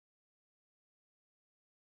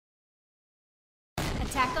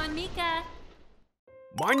Attack on Mika!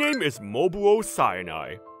 My name is Mobuo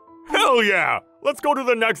Cyanide. Hell yeah! Let's go to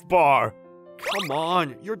the next bar! Come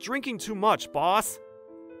on, you're drinking too much, boss.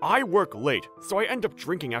 I work late, so I end up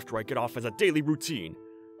drinking after I get off as a daily routine.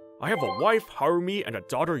 I have a wife, Harumi, and a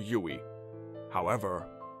daughter, Yui. However,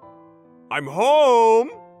 I'm home!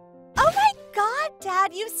 Oh my god,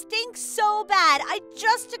 Dad, you stink so bad. I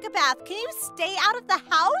just took a bath. Can you stay out of the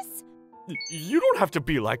house? You don't have to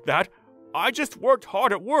be like that. I just worked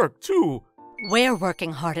hard at work, too. We're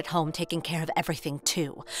working hard at home taking care of everything,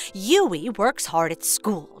 too. Yui works hard at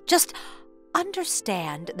school. Just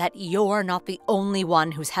understand that you're not the only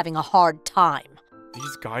one who's having a hard time.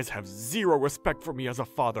 These guys have zero respect for me as a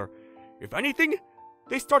father. If anything,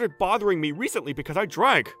 they started bothering me recently because I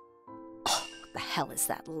drank. Oh, what the hell is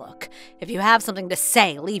that look? If you have something to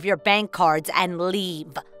say, leave your bank cards and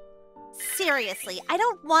leave. Seriously, I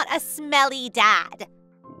don't want a smelly dad.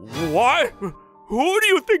 What? Who do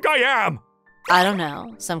you think I am? I don't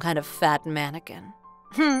know, some kind of fat mannequin.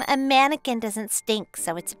 A mannequin doesn't stink,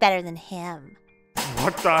 so it's better than him.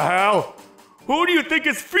 What the hell? Who do you think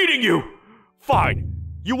is feeding you? Fine.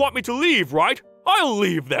 You want me to leave, right? I'll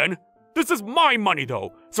leave then. This is my money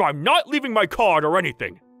though, so I'm not leaving my card or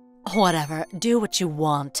anything. Whatever, do what you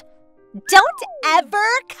want. Don't ever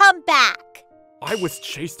come back! I was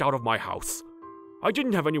chased out of my house. I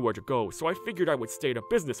didn't have anywhere to go, so I figured I would stay at a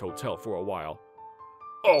business hotel for a while.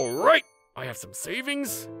 Alright, I have some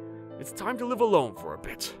savings. It's time to live alone for a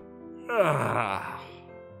bit. I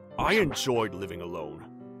enjoyed living alone.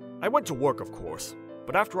 I went to work, of course,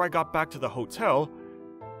 but after I got back to the hotel,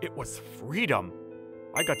 it was freedom.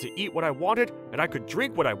 I got to eat what I wanted, and I could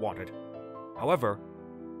drink what I wanted. However,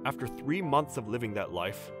 after 3 months of living that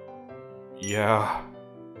life, yeah,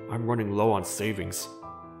 I'm running low on savings.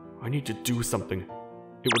 I need to do something.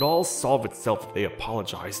 It would all solve itself if they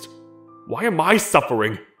apologized. Why am I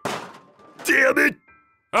suffering? Damn it!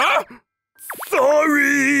 Ah!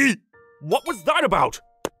 Sorry! What was that about?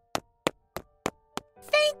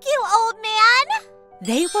 Thank you, old man!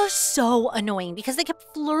 They were so annoying because they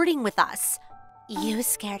kept flirting with us. You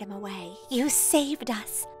scared him away. You saved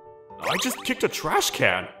us. I just kicked a trash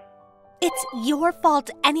can. It's your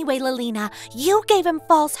fault anyway, Lilina. You gave him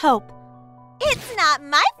false hope. It's not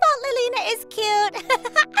my fault Lilina is cute.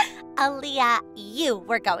 Aaliyah, you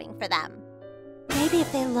were going for them. Maybe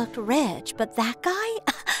if they looked rich, but that guy?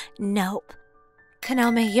 Nope.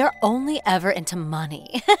 Konami, you're only ever into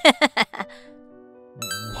money.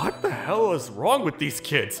 What the hell is wrong with these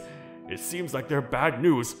kids? It seems like they're bad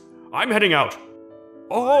news. I'm heading out.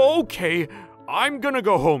 Oh, okay. I'm gonna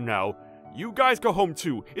go home now. You guys go home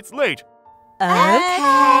too. It's late. Okay.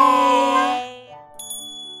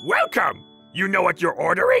 Welcome! You know what you're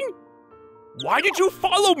ordering? Why did you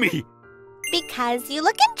follow me? Because you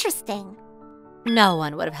look interesting. No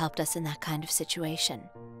one would have helped us in that kind of situation.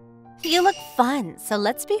 You look fun, so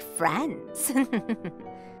let's be friends.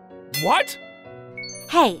 What?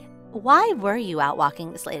 Hey, why were you out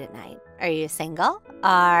walking this late at night? Are you single?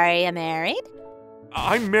 Are you married?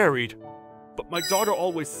 I'm married, but my daughter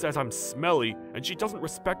always says I'm smelly and she doesn't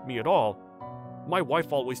respect me at all. My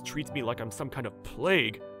wife always treats me like I'm some kind of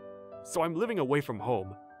plague, so I'm living away from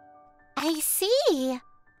home. I see.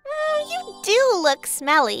 You do look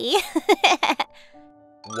smelly.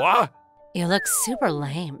 What? You look super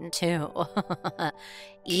lame, too.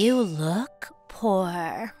 You look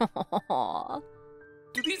poor.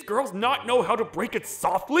 Do these girls not know how to break it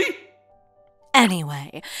softly?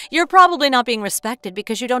 Anyway, you're probably not being respected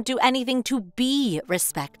because you don't do anything to be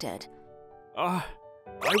respected. I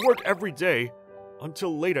work every day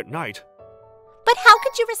until late at night. But how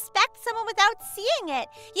could you respect someone without seeing it?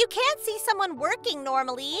 You can't see someone working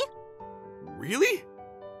normally. Really?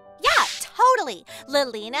 Yeah, totally.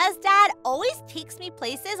 Lilina's dad always takes me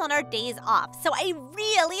places on our days off, so I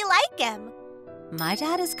really like him. My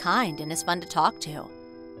dad is kind and is fun to talk to.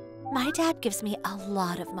 My dad gives me a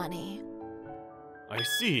lot of money. I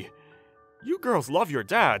see. You girls love your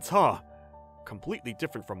dads, huh? Completely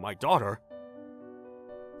different from my daughter.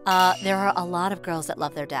 There are a lot of girls that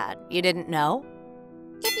love their dad. You didn't know?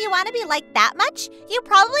 If you want to be liked that much, you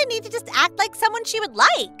probably need to just act like someone she would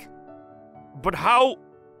like. But how?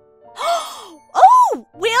 Oh,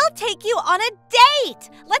 we'll take you on a date.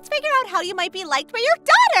 Let's figure out how you might be liked by your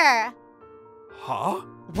daughter. Huh?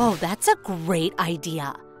 Whoa, that's a great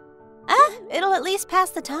idea. It'll at least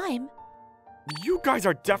pass the time. You guys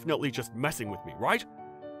are definitely just messing with me, right?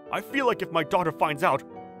 I feel like if my daughter finds out,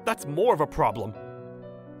 that's more of a problem.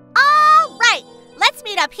 All right, let's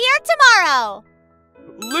meet up here tomorrow.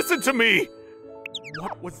 Listen to me!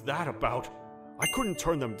 What was that about? I couldn't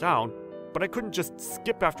turn them down, but I couldn't just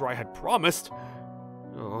skip after I had promised.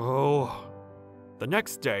 Oh. The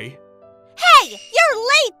next day, Hey, you're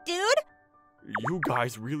late, dude! you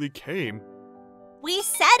guys really came. We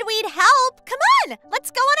said we'd help. Come on,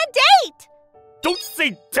 let's go on a date! Don't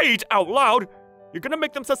say date out loud! You're gonna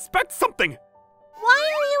make them suspect something!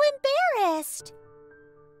 Why are you embarrassed?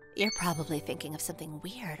 You're probably thinking of something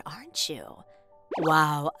weird, aren't you?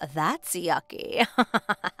 Wow, that's yucky.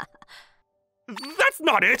 That's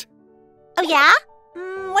not it! Oh, yeah?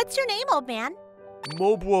 What's your name, old man?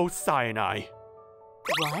 Mobuo Cyanide.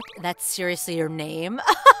 What? That's seriously your name?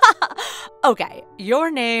 Okay, your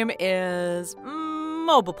name is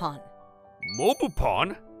Mobupon.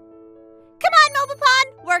 Mobupon? Come on, Mobupon,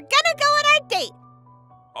 we're gonna go on our date.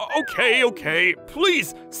 Okay,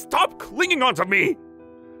 please stop clinging onto me!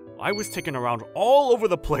 I was taken around all over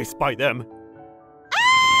the place by them.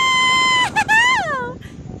 Ah!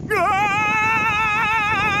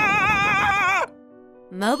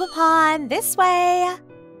 Mobupon, this way.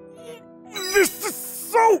 This is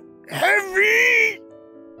so heavy!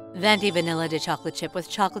 Venti vanilla de chocolate chip with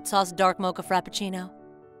chocolate sauce dark mocha frappuccino.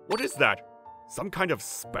 What is that? Some kind of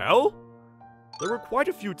spell? There were quite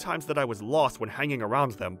a few times that I was lost when hanging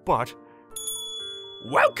around them, but...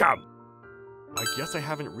 Welcome! I guess I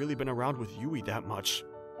haven't really been around with Yui that much.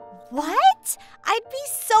 What? I'd be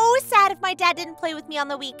so sad if my dad didn't play with me on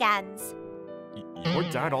the weekends. Your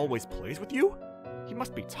dad always plays with you? He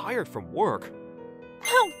must be tired from work.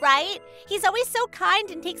 Oh, right? He's always so kind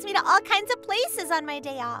and takes me to all kinds of places on my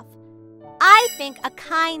day off. I think a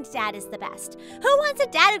kind dad is the best. Who wants a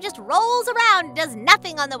dad who just rolls around and does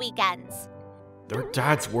nothing on the weekends? Their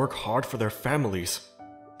dads work hard for their families.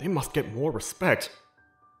 They must get more respect.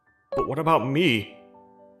 But what about me?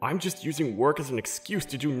 I'm just using work as an excuse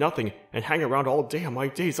to do nothing and hang around all day on my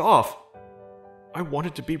days off. I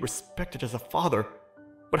wanted to be respected as a father,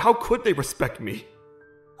 but how could they respect me?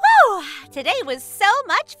 Whew! Today was so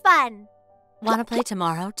much fun. Wanna play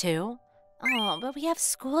tomorrow, too? Oh, but we have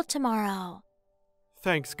school tomorrow.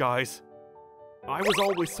 Thanks, guys. I was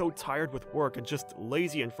always so tired with work and just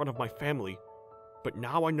lazy in front of my family. But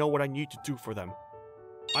now I know what I need to do for them.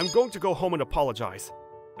 I'm going to go home and apologize.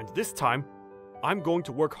 And this time, I'm going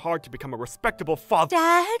to work hard to become a respectable father.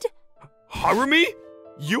 Dad? Harumi?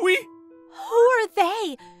 Yui? Who are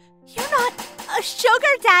they? You're not a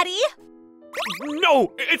sugar daddy.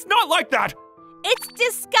 No, it's not like that! It's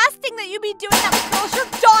disgusting that you be doing that with girls your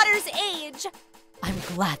daughter's age. I'm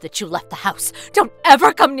glad that you left the house. Don't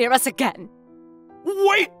ever come near us again.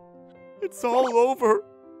 Wait! It's all over.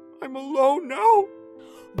 I'm alone now.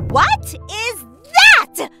 What is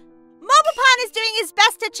that? Mobupon is doing his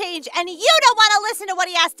best to change, and you don't want to listen to what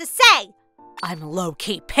he has to say. I'm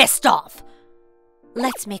low-key pissed off.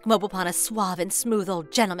 Let's make Mobupon a suave and smooth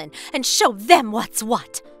old gentleman and show them what's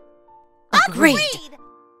what. Agreed.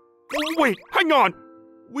 Wait, hang on!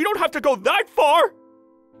 We don't have to go that far!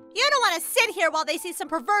 You don't want to sit here while they see some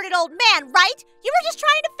perverted old man, right? You were just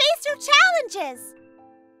trying to face your challenges.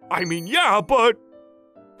 I mean, yeah, but...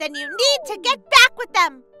 Then you need to get back with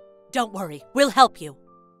them. Don't worry, we'll help you.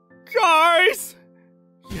 Guys!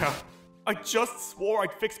 Yeah, I just swore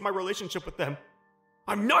I'd fix my relationship with them.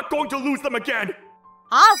 I'm not going to lose them again!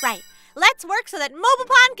 All right, let's work so that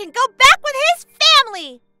Mobupon can go back with his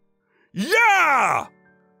family. Yeah!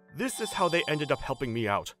 This is how they ended up helping me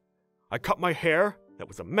out. I cut my hair, that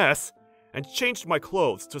was a mess, and changed my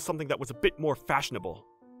clothes to something that was a bit more fashionable.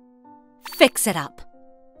 Fix it up.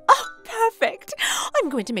 Oh, perfect. I'm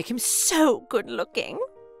going to make him so good looking.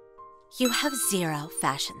 You have zero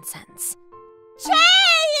fashion sense.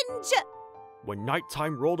 Change! When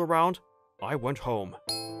nighttime rolled around, I went home.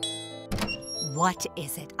 What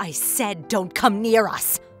is it? I said don't come near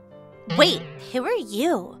us. Wait, who are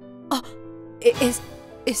you? Oh, is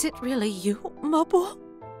it really you, Mobu?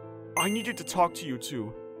 I needed to talk to you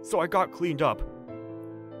two, so I got cleaned up.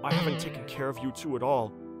 I haven't taken care of you two at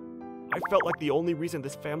all. I felt like the only reason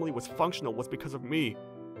this family was functional was because of me.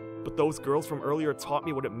 But those girls from earlier taught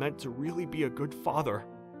me what it meant to really be a good father.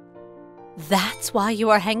 That's why you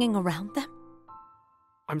are hanging around them?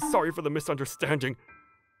 I'm sorry for the misunderstanding.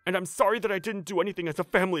 And I'm sorry that I didn't do anything as a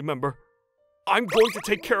family member. I'm going to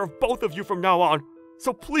take care of both of you from now on.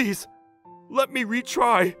 So please, let me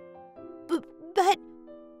retry. But...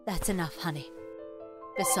 That's enough, honey.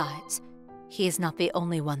 Besides, he is not the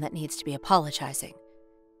only one that needs to be apologizing.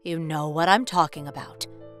 You know what I'm talking about.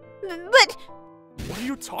 But... What are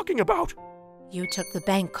you talking about? You took the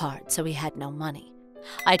bank card, so we had no money.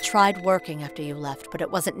 I tried working after you left, but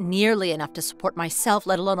it wasn't nearly enough to support myself,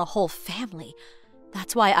 let alone a whole family.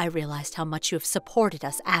 That's why I realized how much you have supported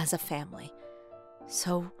us as a family.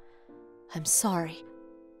 So, I'm sorry.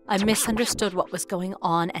 I misunderstood what was going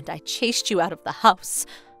on and I chased you out of the house.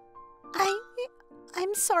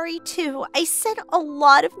 I'm sorry too. I said a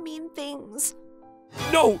lot of mean things.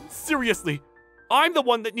 No, seriously. I'm the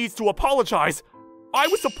one that needs to apologize. I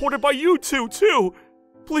was supported by you two, too.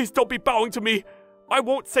 Please don't be bowing to me. I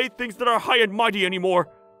won't say things that are high and mighty anymore.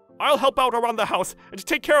 I'll help out around the house and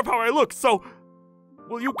take care of how I look, so...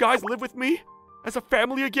 Will you guys live with me? As a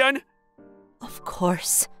family again? Of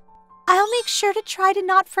course. I'll make sure to try to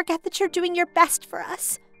not forget that you're doing your best for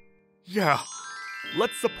us. Yeah.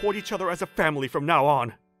 Let's support each other as a family from now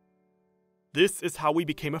on. This is how we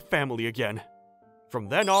became a family again. From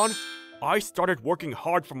then on, I started working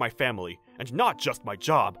hard for my family, and not just my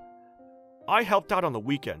job. I helped out on the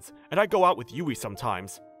weekends, and I go out with Yui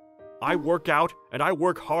sometimes. I work out, and I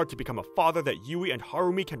work hard to become a father that Yui and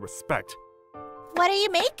Harumi can respect. What are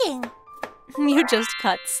you making? You just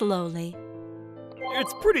cut slowly.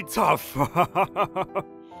 It's pretty tough. A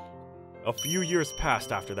few years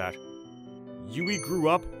passed after that. Yui grew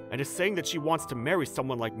up and is saying that she wants to marry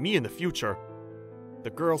someone like me in the future. The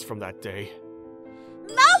girls from that day.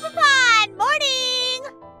 Mopapon! Morning!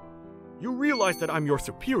 You realize that I'm your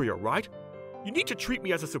superior, right? You need to treat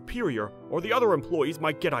me as a superior, or the other employees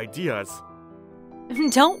might get ideas.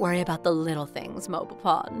 Don't worry about the little things,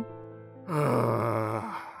 Mopapon.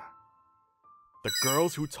 The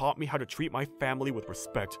girls who taught me how to treat my family with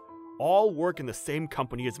respect all work in the same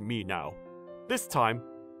company as me now. This time,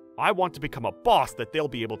 I want to become a boss that they'll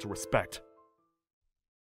be able to respect.